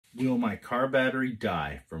Will my car battery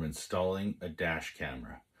die from installing a dash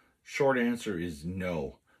camera? Short answer is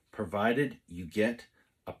no, provided you get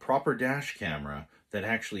a proper dash camera that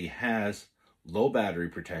actually has low battery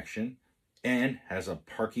protection and has a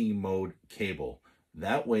parking mode cable.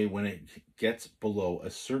 That way, when it gets below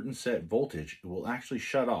a certain set voltage, it will actually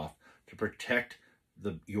shut off to protect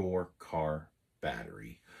your car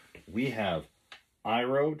battery. We have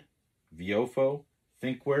iRoad, Viofo,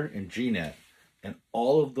 Thinkware, and GNet. And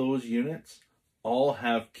all of those units all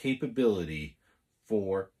have capability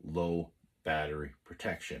for low battery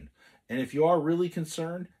protection. And if you are really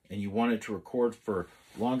concerned and you want it to record for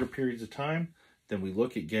longer periods of time, then we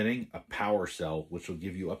look at getting a power cell, which will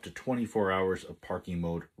give you up to 24 hours of parking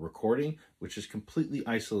mode recording, which is completely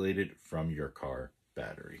isolated from your car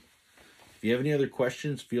battery. If you have any other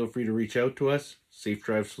questions, feel free to reach out to us. Safe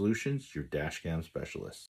Drive Solutions, your dashcam specialist.